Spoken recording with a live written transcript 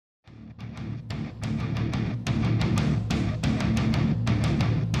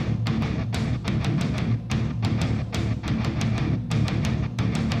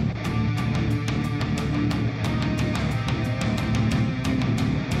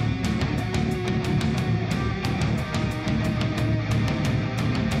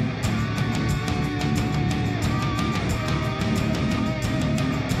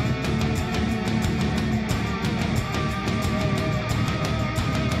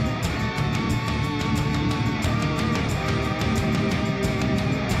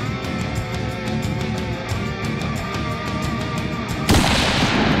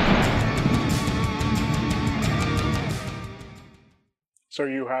So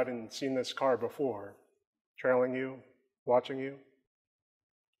you hadn't seen this car before, trailing you, watching you?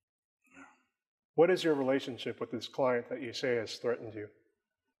 No. What is your relationship with this client that you say has threatened you?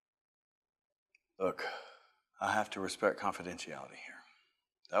 Look, I have to respect confidentiality here.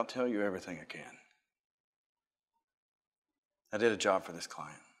 I'll tell you everything I can. I did a job for this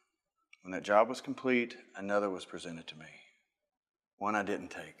client. When that job was complete, another was presented to me. One I didn't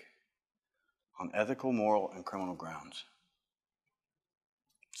take. On ethical, moral, and criminal grounds.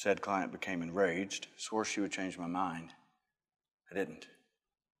 Said client became enraged, swore she would change my mind. I didn't.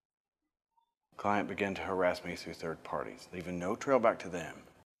 Client began to harass me through third parties, leaving no trail back to them.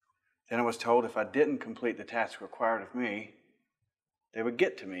 Then I was told if I didn't complete the task required of me, they would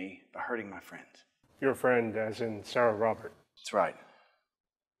get to me by hurting my friends. Your friend, as in Sarah Robert. That's right.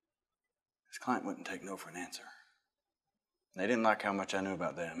 This client wouldn't take no for an answer. They didn't like how much I knew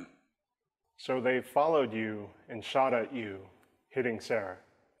about them. So they followed you and shot at you, hitting Sarah.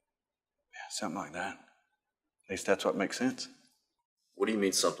 Yeah, something like that. At least that's what makes sense. What do you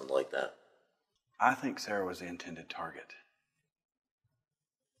mean something like that? I think Sarah was the intended target.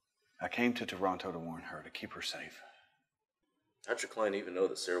 I came to Toronto to warn her, to keep her safe. How'd your client even know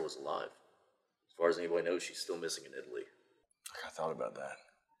that Sarah was alive? As far as anybody knows, she's still missing in Italy. I thought about that.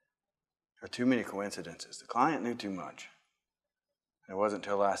 There are too many coincidences. The client knew too much. It wasn't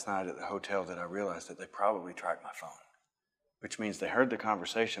until last night at the hotel that I realized that they probably tracked my phone. Which means they heard the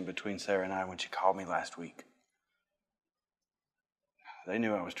conversation between Sarah and I when she called me last week. They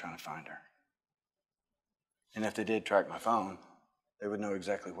knew I was trying to find her. And if they did track my phone, they would know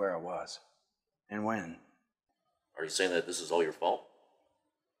exactly where I was and when. Are you saying that this is all your fault?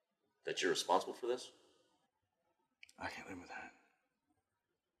 That you're responsible for this? I can't live with that.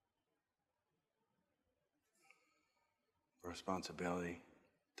 Responsibility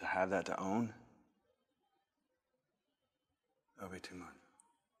to have that to own, that'll be too much.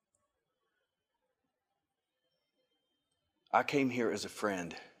 I came here as a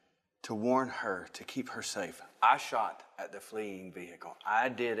friend to warn her, to keep her safe. I shot at the fleeing vehicle. I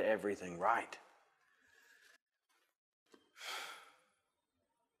did everything right.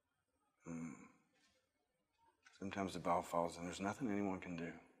 Sometimes the ball falls and there's nothing anyone can do.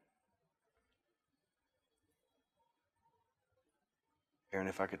 Aaron,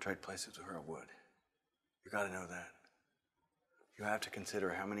 if I could trade places with her, I would. You gotta know that. You have to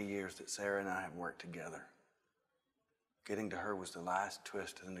consider how many years that Sarah and I have worked together. Getting to her was the last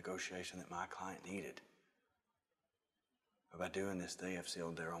twist to the negotiation that my client needed. But by doing this, they have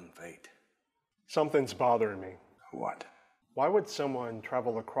sealed their own fate. Something's bothering me. What? Why would someone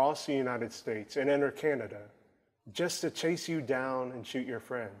travel across the United States and enter Canada just to chase you down and shoot your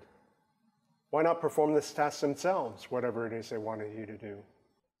friend? Why not perform this task themselves, whatever it is they wanted you to do?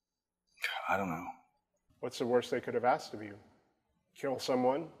 I don't know. What's the worst they could have asked of you? Kill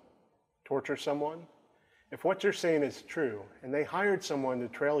someone? Torture someone? If what you're saying is true, and they hired someone to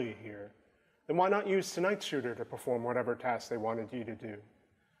trail you here, then why not use tonight's shooter to perform whatever task they wanted you to do,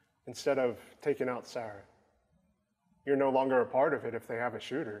 instead of taking out Sarah? You're no longer a part of it if they have a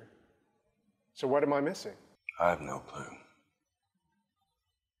shooter. So what am I missing? I have no clue.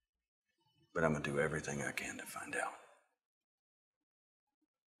 But I'm gonna do everything I can to find out.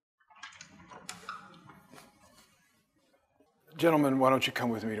 Gentlemen, why don't you come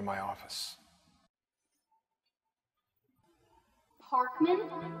with me to my office? Parkman?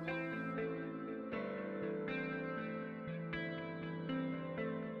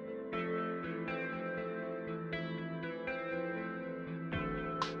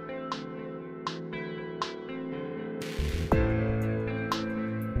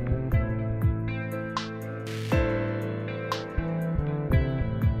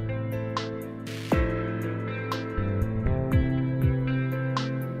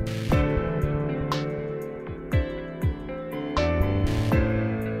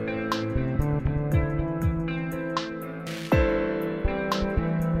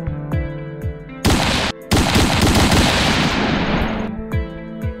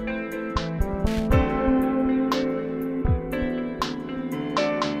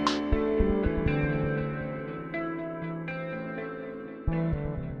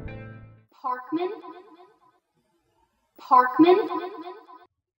 Parkman? Parkman?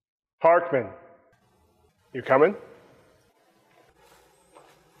 Parkman, you coming?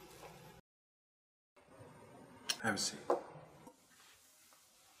 Have a seat.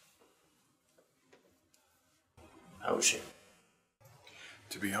 How is she?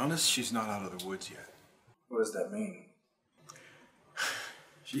 To be honest, she's not out of the woods yet. What does that mean?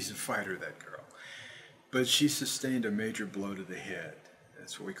 She's a fighter, that girl. But she sustained a major blow to the head.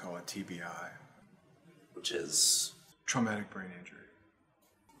 That's what we call a TBI. Which is... Traumatic brain injury.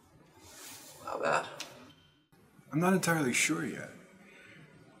 How bad? I'm not entirely sure yet.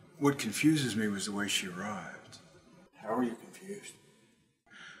 What confuses me was the way she arrived. How are you confused?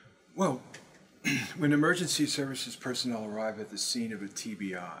 Well, when emergency services personnel arrive at the scene of a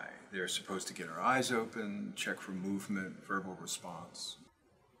TBI, they're supposed to get her eyes open, check for movement, verbal response.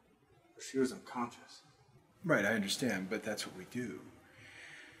 She was unconscious. Right, I understand, but that's what we do.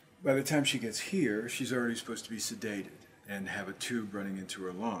 By the time she gets here, she's already supposed to be sedated and have a tube running into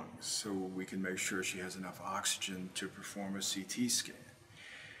her lungs so we can make sure she has enough oxygen to perform a CT scan.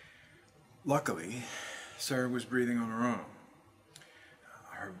 Luckily, Sarah was breathing on her own.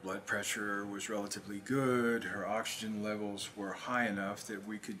 Her blood pressure was relatively good, her oxygen levels were high enough that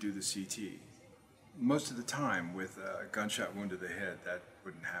we could do the CT. Most of the time, with a gunshot wound to the head, that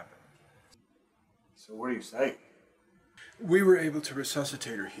wouldn't happen. So what do you say? We were able to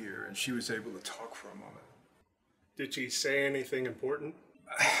resuscitate her here, and she was able to talk for a moment. Did she say anything important?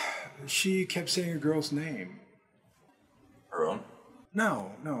 She kept saying a girl's name. Her own?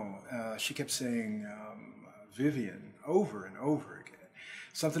 No. She kept saying Vivian over and over again.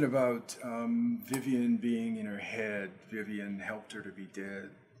 Something about Vivian being in her head. Vivian helped her to be dead.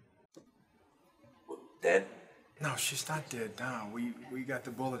 What, dead? No, she's not dead now. We got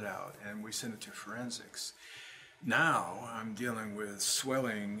the bullet out and we sent it to forensics. Now I'm dealing with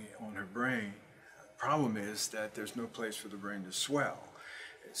swelling on her brain. Problem is that there's no place for the brain to swell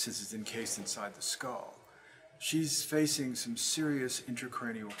since it's encased inside the skull. She's facing some serious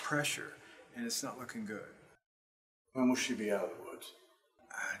intracranial pressure and it's not looking good. When will she be out of the woods?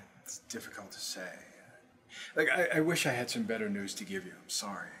 It's difficult to say. I wish I had some better news to give you. I'm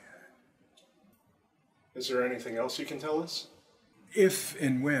sorry. Is there anything else you can tell us? If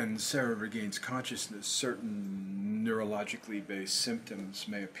and when Sarah regains consciousness, certain neurologically based symptoms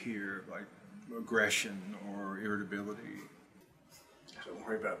may appear, like aggression or irritability. Don't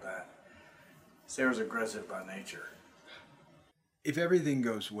worry about that. Sarah's aggressive by nature. If everything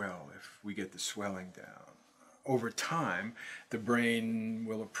goes well, if we get the swelling down, over time, the brain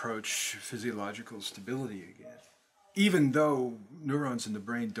will approach physiological stability again. Even though neurons in the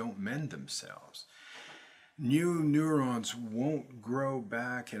brain don't mend themselves, new neurons won't grow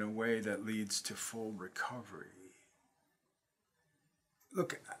back in a way that leads to full recovery.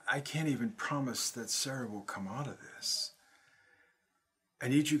 Look, I can't even promise that Sarah will come out of this. I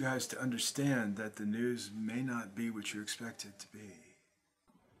need you guys to understand that the news may not be what you expect it to be.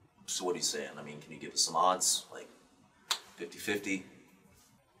 So what are you saying? I mean, can you give us some odds? Like 50-50?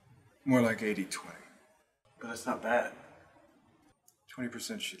 More like 80-20. But that's not bad.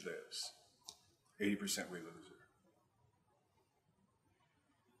 20% she lives. 80% we lose her.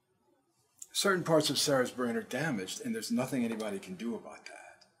 Certain parts of Sarah's brain are damaged, and there's nothing anybody can do about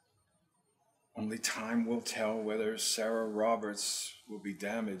that. Only time will tell whether Sarah Roberts will be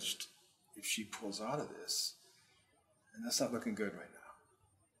damaged if she pulls out of this. And that's not looking good right now.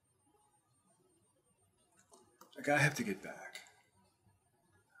 Look, I have to get back.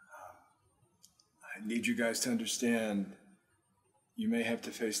 I need you guys to understand you may have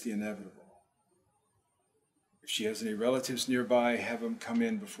to face the inevitable. If she has any relatives nearby, have them come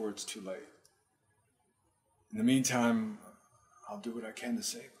in before it's too late. In the meantime, I'll do what I can to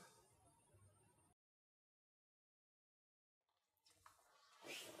save her.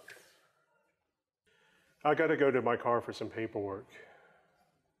 I gotta go to my car for some paperwork.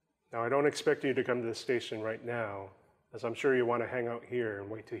 Now, I don't expect you to come to the station right now, as I'm sure you want to hang out here and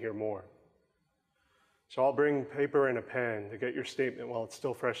wait to hear more. So I'll bring paper and a pen to get your statement while it's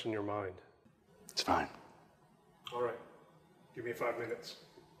still fresh in your mind. It's fine. All right. Give me 5 minutes.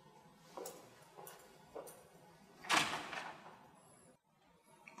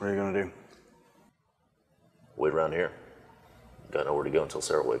 What are you gonna do? Wait around here. Got nowhere to go until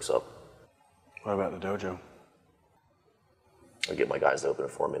Sarah wakes up. What about the dojo? I'll get my guys to open it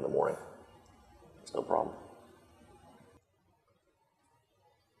for me in the morning. It's no problem.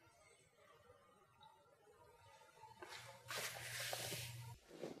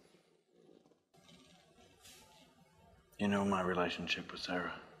 You know my relationship with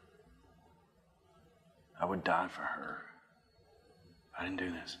Sarah. I would die for her. I didn't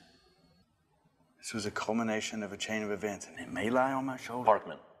do this. This was a culmination of a chain of events, and it may lie on my shoulder.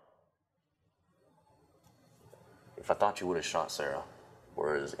 Parkman. If I thought you would have shot Sarah,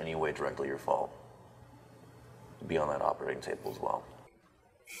 or is any way directly your fault, you'd be on that operating table as well.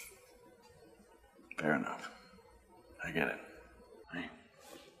 Fair enough. I get it. Hey,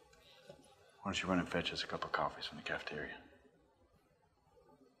 why don't you run and fetch us a couple of coffees from the cafeteria?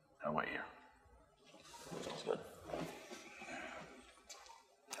 I'll wait here. Sounds good.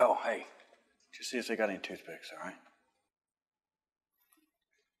 Oh, hey, just see if they got any toothpicks, all right?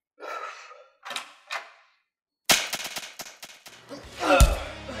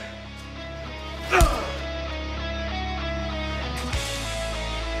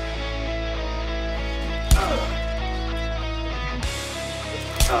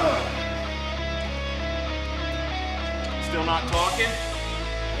 Still not talking?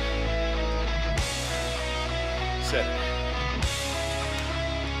 Said it.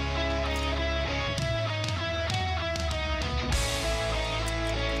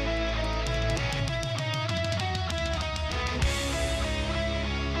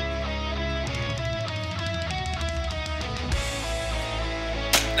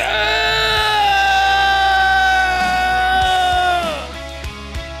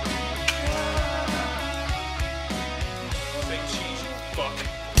 Say cheese, you fuck.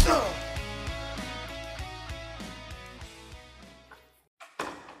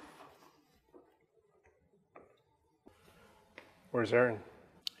 Where's Aaron?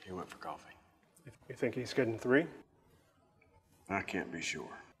 He went for coffee. You think he's getting 3? I can't be sure.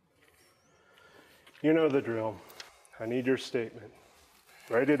 You know the drill. I need your statement.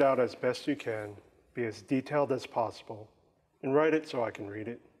 Write it out as best you can, be as detailed as possible, and write it so I can read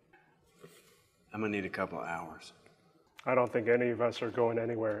it. I'm gonna need a couple of hours. I don't think any of us are going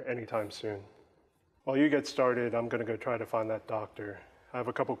anywhere anytime soon. While you get started, I'm gonna go try to find that doctor. I have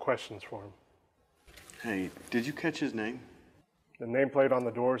a couple questions for him. Hey, did you catch his name? The nameplate on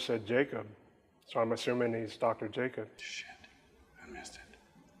the door said Jacob, so I'm assuming he's Dr. Jacob. Shit, I missed it.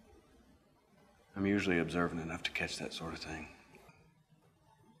 I'm usually observant enough to catch that sort of thing.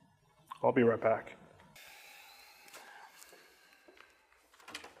 I'll be right back.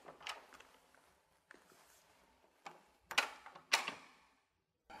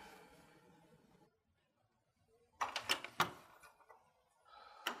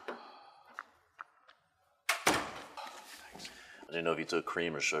 I didn't know if you took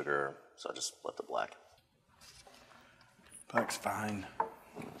cream or sugar, so I just left it black. Black's fine.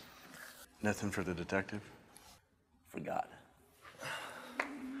 Nothing for the detective? Forgot.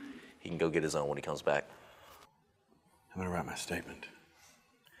 He can go get his own when he comes back. I'm gonna write my statement.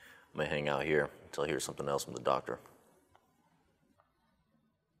 I may hang out here until I hear something else from the doctor.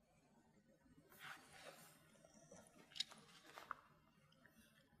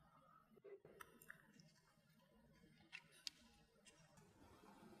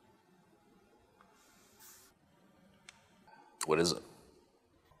 What is it?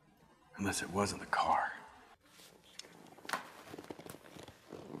 Unless it wasn't the car.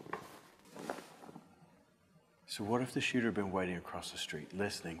 So what if the shooter had been waiting across the street,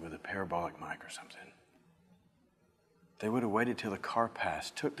 listening with a parabolic mic or something? They would have waited till the car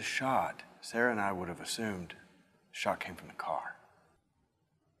passed, took the shot. Sarah and I would have assumed the shot came from the car.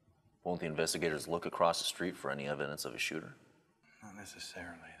 Won't the investigators look across the street for any evidence of a shooter? Not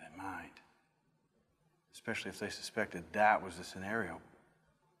necessarily, they might. Especially if they suspected that was the scenario.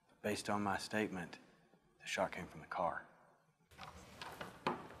 But based on my statement, the shot came from the car.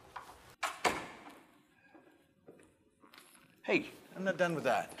 Hey, I'm not done with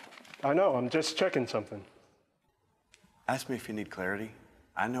that. I know, I'm just checking something. Ask me if you need clarity.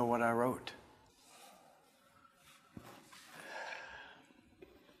 I know what I wrote.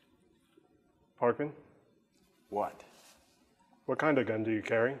 Parkman, What? what kind of gun do you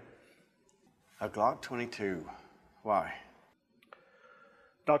carry? A Glock 22. Why?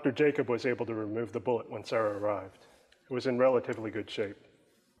 Dr. Jacob was able to remove the bullet when Sarah arrived. It was in relatively good shape.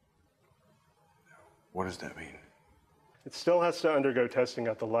 What does that mean? It still has to undergo testing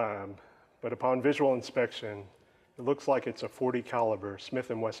at the lab, but upon visual inspection, it looks like it's a .40 caliber Smith &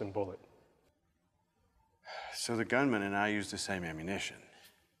 Wesson bullet. So the gunman and I used the same ammunition.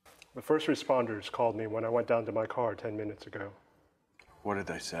 The first responders called me when I went down to my car 10 minutes ago. What did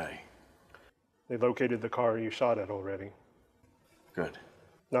they say? They located the car you shot at already. Good.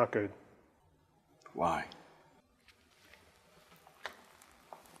 Not good. Why?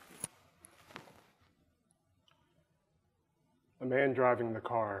 A man driving the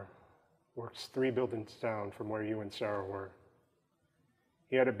car works 3 buildings down from where you and Sarah were.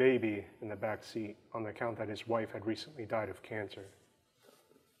 He had a baby in the back seat on the account that his wife had recently died of cancer.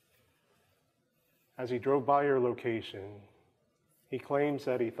 As he drove by your location, he claims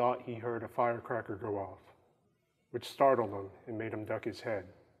that he thought he heard a firecracker go off, which startled him and made him duck his head.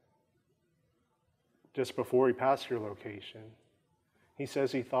 Just before he passed your location, he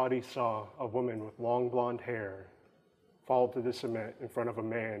says he thought he saw a woman with long blonde hair fall to the cement in front of a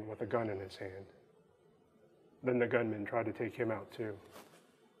man with a gun in his hand. Then the gunman tried to take him out too.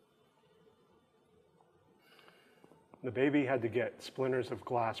 The baby had to get splinters of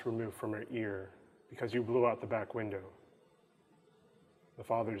glass removed from her ear because you blew out the back window. The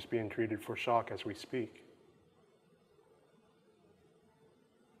father is being treated for shock as we speak.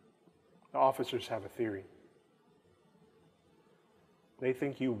 The officers have a theory. They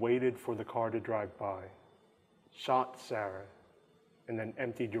think you waited for the car to drive by, shot Sarah, and then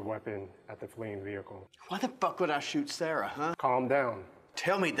emptied your weapon at the fleeing vehicle. Why the fuck would I shoot Sarah, huh? Calm down.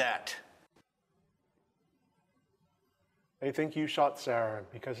 Tell me that. They think you shot Sarah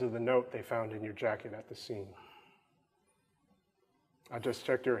because of the note they found in your jacket at the scene. I just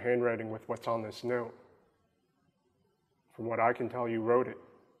checked your handwriting with what's on this note. From what I can tell, you wrote it.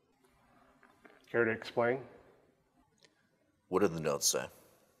 Care to explain? What did the notes say?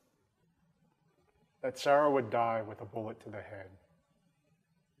 That Sarah would die with a bullet to the head.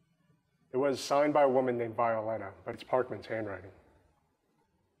 It was signed by a woman named Violetta, but it's Parkman's handwriting.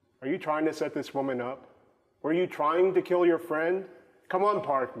 Are you trying to set this woman up? Were you trying to kill your friend? Come on,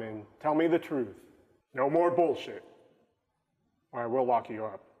 Parkman, tell me the truth. No more bullshit, or I will lock you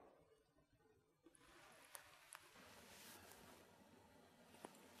up.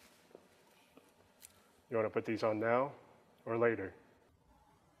 You want to put these on now or later?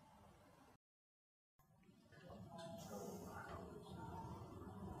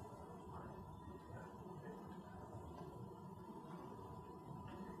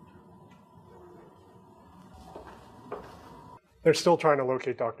 They're still trying to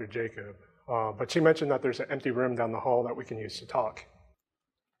locate Dr. Jacob, but she mentioned that there's an empty room down the hall that we can use to talk.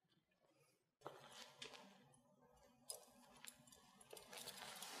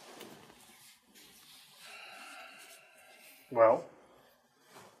 Well?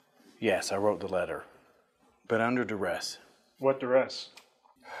 Yes, I wrote the letter, but under duress. What duress?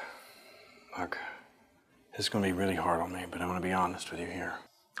 Look, this is going to be really hard on me, but I'm going to be honest with you here.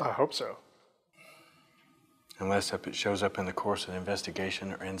 I hope so. Unless it shows up in the course of the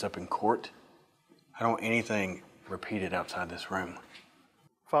investigation or ends up in court, I don't want anything repeated outside this room.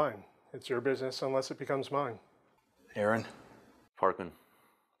 Fine. It's your business unless it becomes mine. Aaron? Parkman,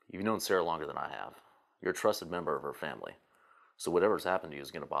 you've known Sarah longer than I have. You're a trusted member of her family. So whatever's happened to you is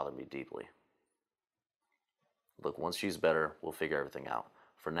going to bother me deeply. Look, once she's better, we'll figure everything out.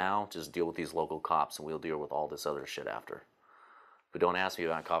 For now, just deal with these local cops and we'll deal with all this other shit after. But don't ask me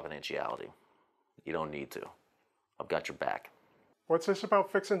about confidentiality. You don't need to. I've got your back. What's this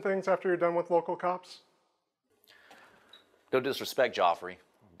about fixing things after you're done with local cops? No disrespect, Joffrey,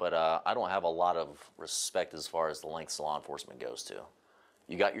 but I don't have a lot of respect as far as the lengths law enforcement goes to.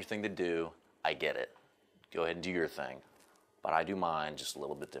 You got your thing to do, I get it. Go ahead and do your thing. But I do mine just a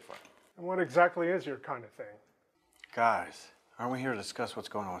little bit different. And what exactly is your kind of thing? Guys, aren't we here to discuss what's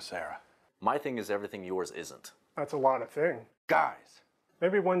going on with Sarah? My thing is everything yours isn't. That's a lot of thing. Guys!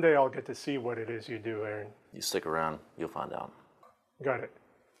 Maybe one day I'll get to see what it is you do, Aaron. You stick around, you'll find out. Got it.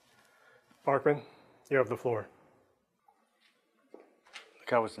 Parkman, you have the floor.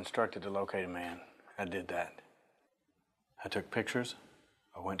 Look, I was instructed to locate a man. I did that. I took pictures,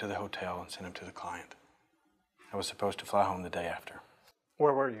 I went to the hotel and sent them to the client. I was supposed to fly home the day after.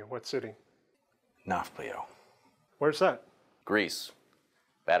 Where were you? What city? Nafplio. Where's that? Greece.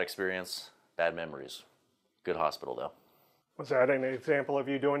 Bad experience, bad memories. Good hospital, though. Was that an example of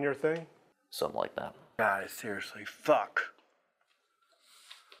you doing your thing? Something like that. Guys, seriously, fuck.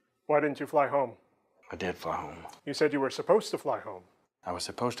 Why didn't you fly home? I did fly home. You said you were supposed to fly home. I was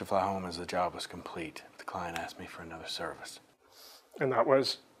supposed to fly home as the job was complete. The client asked me for another service. And that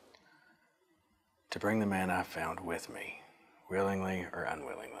was? To bring the man I found with me, willingly or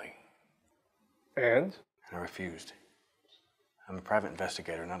unwillingly. And? And I refused. I'm a private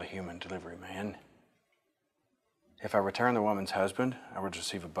investigator, not a human delivery man. If I returned the woman's husband, I would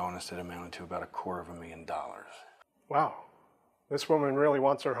receive a bonus that amounted to about $250,000. Wow. This woman really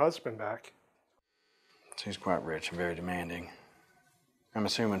wants her husband back. She's quite rich and very demanding. I'm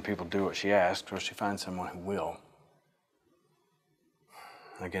assuming people do what she asks, or she finds someone who will.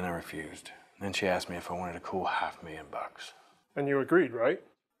 Again, I refused. Then she asked me if I wanted a cool $500,000. And you agreed, right?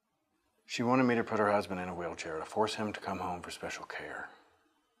 She wanted me to put her husband in a wheelchair to force him to come home for special care.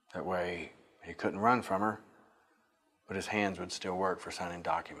 That way, he couldn't run from her, but his hands would still work for signing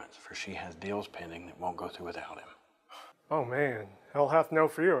documents, for she has deals pending that won't go through without him. Oh man, hell hath no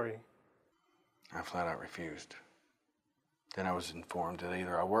fury. I flat out refused. Then I was informed that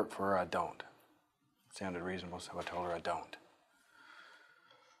either I work for her or I don't. It sounded reasonable, so I told her I don't.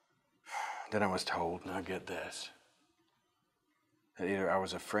 Then I was told, now get this, that either I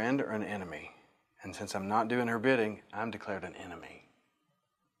was a friend or an enemy, and since I'm not doing her bidding, I'm declared an enemy.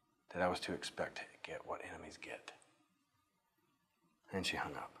 That I was to expect to get what enemies get. And she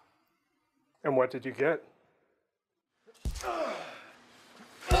hung up. And what did you get?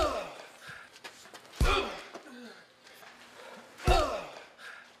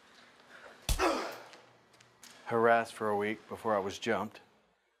 Harassed for a week before I was jumped,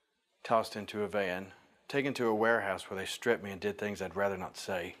 tossed into a van, taken to a warehouse where they stripped me and did things I'd rather not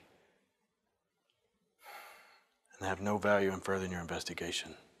say. and have no value in furthering your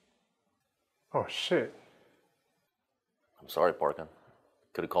investigation. Oh, shit. I'm sorry, Parkman.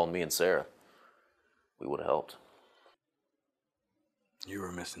 Could have called me and Sarah. We would have helped. You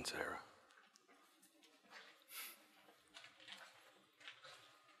were missing Sarah.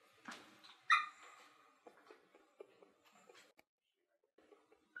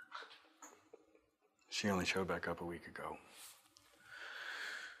 She only showed back up a week ago.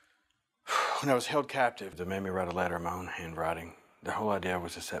 When I was held captive, they made me write a letter in my own handwriting. The whole idea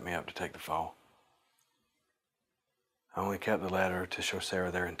was to set me up to take the fall. I only kept the letter to show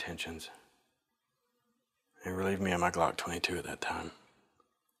Sarah their intentions. It relieved me of my Glock 22 at that time.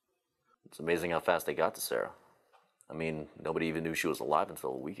 It's amazing how fast they got to Sarah. I mean, nobody even knew she was alive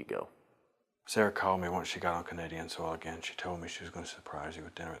until a week ago. Sarah called me once she got on Canadian soil again. She told me she was going to surprise you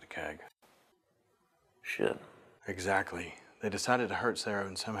with dinner at the keg. Shit. Exactly. They decided to hurt Sarah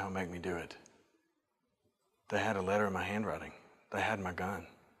and somehow make me do it. They had a letter in my handwriting. They had my gun.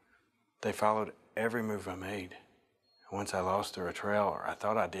 They followed every move I made. And once I lost her a trail, or I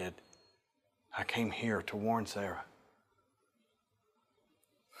thought I did, I came here to warn Sarah.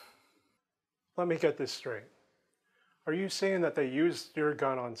 Let me get this straight. Are you saying that they used your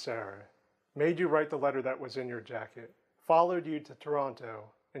gun on Sarah, made you write the letter that was in your jacket, followed you to Toronto,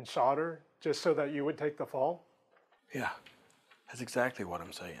 and shot her just so that you would take the fall? Yeah, that's exactly what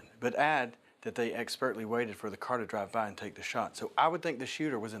I'm saying. But add that they expertly waited for the car to drive by and take the shot. So I would think the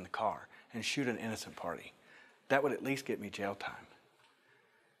shooter was in the car and shoot an innocent party. That would at least get me jail time.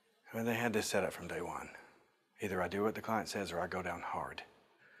 I mean, they had this set up from day one. Either I do what the client says or I go down hard.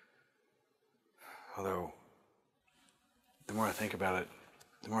 Although, the more I think about it,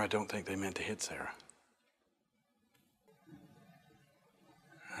 the more I don't think they meant to hit Sarah.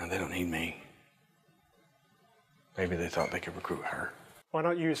 They don't need me. Maybe they thought they could recruit her. Why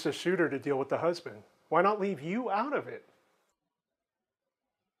not use the shooter to deal with the husband? Why not leave you out of it?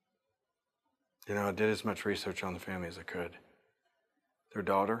 You know, I did as much research on the family as I could. Their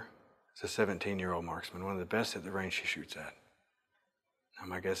daughter is a 17-year-old marksman, one of the best at the range she shoots at. Now,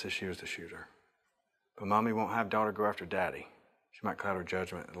 my guess is she was the shooter. But Mommy won't have daughter go after Daddy. She might cloud her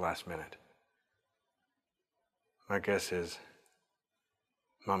judgment at the last minute. My guess is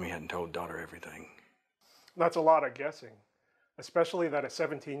Mommy hadn't told daughter everything. That's a lot of guessing, especially that a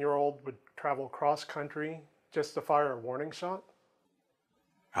 17-year-old would travel cross-country just to fire a warning shot.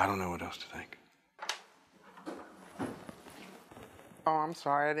 I don't know what else to think. Oh, I'm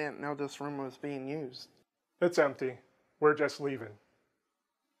sorry. I didn't know this room was being used. It's empty. We're just leaving.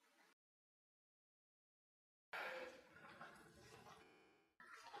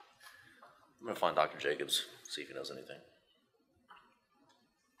 I'm gonna find Dr. Jacobs, see if he knows anything.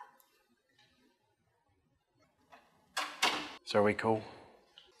 So are we cool?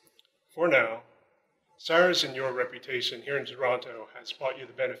 For now, Sarah's and your reputation here in Toronto has bought you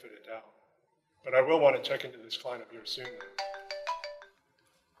the benefit of doubt. But I will want to check into this client of yours soon.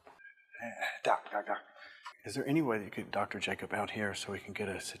 Doc. Is there any way that you could get Dr. Jacob out here so we can get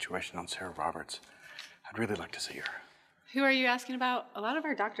a situation on Sarah Roberts? I'd really like to see her. Who are you asking about? A lot of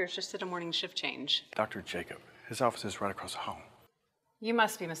our doctors just did a morning shift change. Dr. Jacob. His office is right across the hall. You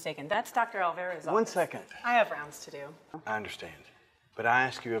must be mistaken. That's Dr. Alvera's office. 1 second. I have rounds to do. I understand. But I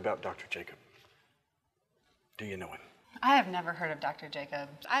ask you about Dr. Jacob. Do you know him? I have never heard of Dr.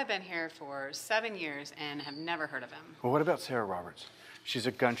 Jacobs. I've been here for 7 years and have never heard of him. Well, what about Sarah Roberts? She's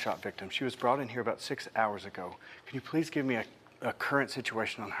a gunshot victim. She was brought in here about 6 hours ago. Can you please give me a current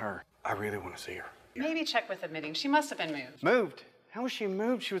situation on her? I really want to see her. Maybe check with admitting. She must have been moved. Moved? How was she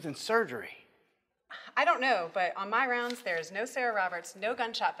moved? She was in surgery. I don't know, but on my rounds, there's no Sarah Roberts, no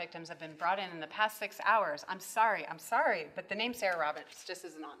gunshot victims have been brought in the past 6 hours. I'm sorry, but the name Sarah Roberts just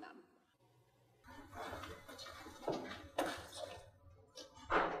isn't on them.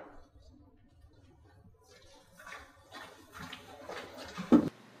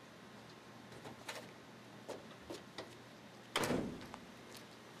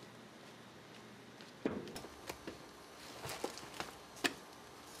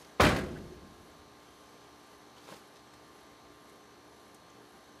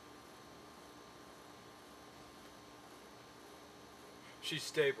 She's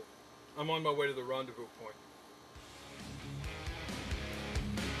stable. I'm on my way to the rendezvous point.